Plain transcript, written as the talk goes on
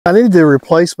I needed to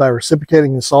replace my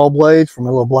reciprocating saw blades from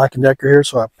a little Black & Decker here,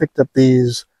 so I picked up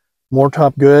these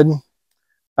MORETOPGOOD.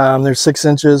 They're 6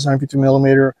 inches, 150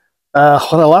 millimeter.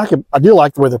 What I do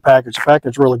like the way they're packaged. The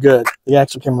package is really good. They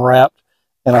actually came wrapped,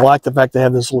 and I like the fact they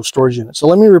have this little storage unit. So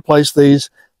let me replace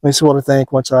these. Let me see what I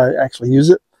think once I actually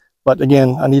use it. But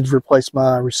again, I need to replace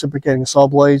my reciprocating saw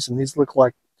blades, and these look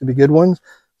like to be good ones.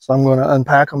 So I'm going to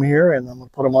unpack them here, and I'm going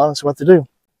to put them on and see what they do.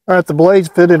 All right, the blades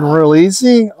fitted real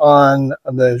easy on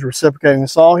the reciprocating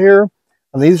saw here,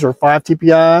 and these are 5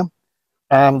 TPI.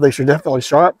 They should definitely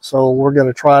sharp, so we're going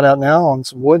to try it out now on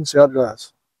some wood and see how it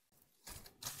does.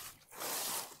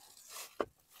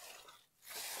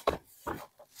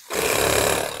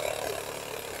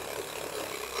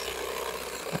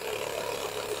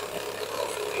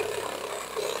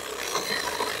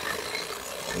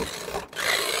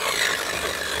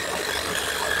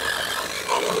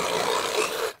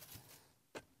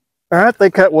 All right, they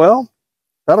cut well.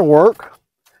 That'll work.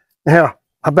 Yeah,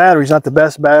 my battery's not the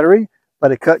best battery,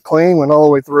 but it cut clean, went all the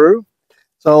way through.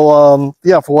 So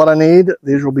yeah, for what I need,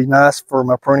 these will be nice for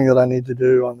my pruning that I need to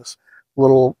do on this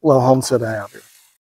little homestead I have here.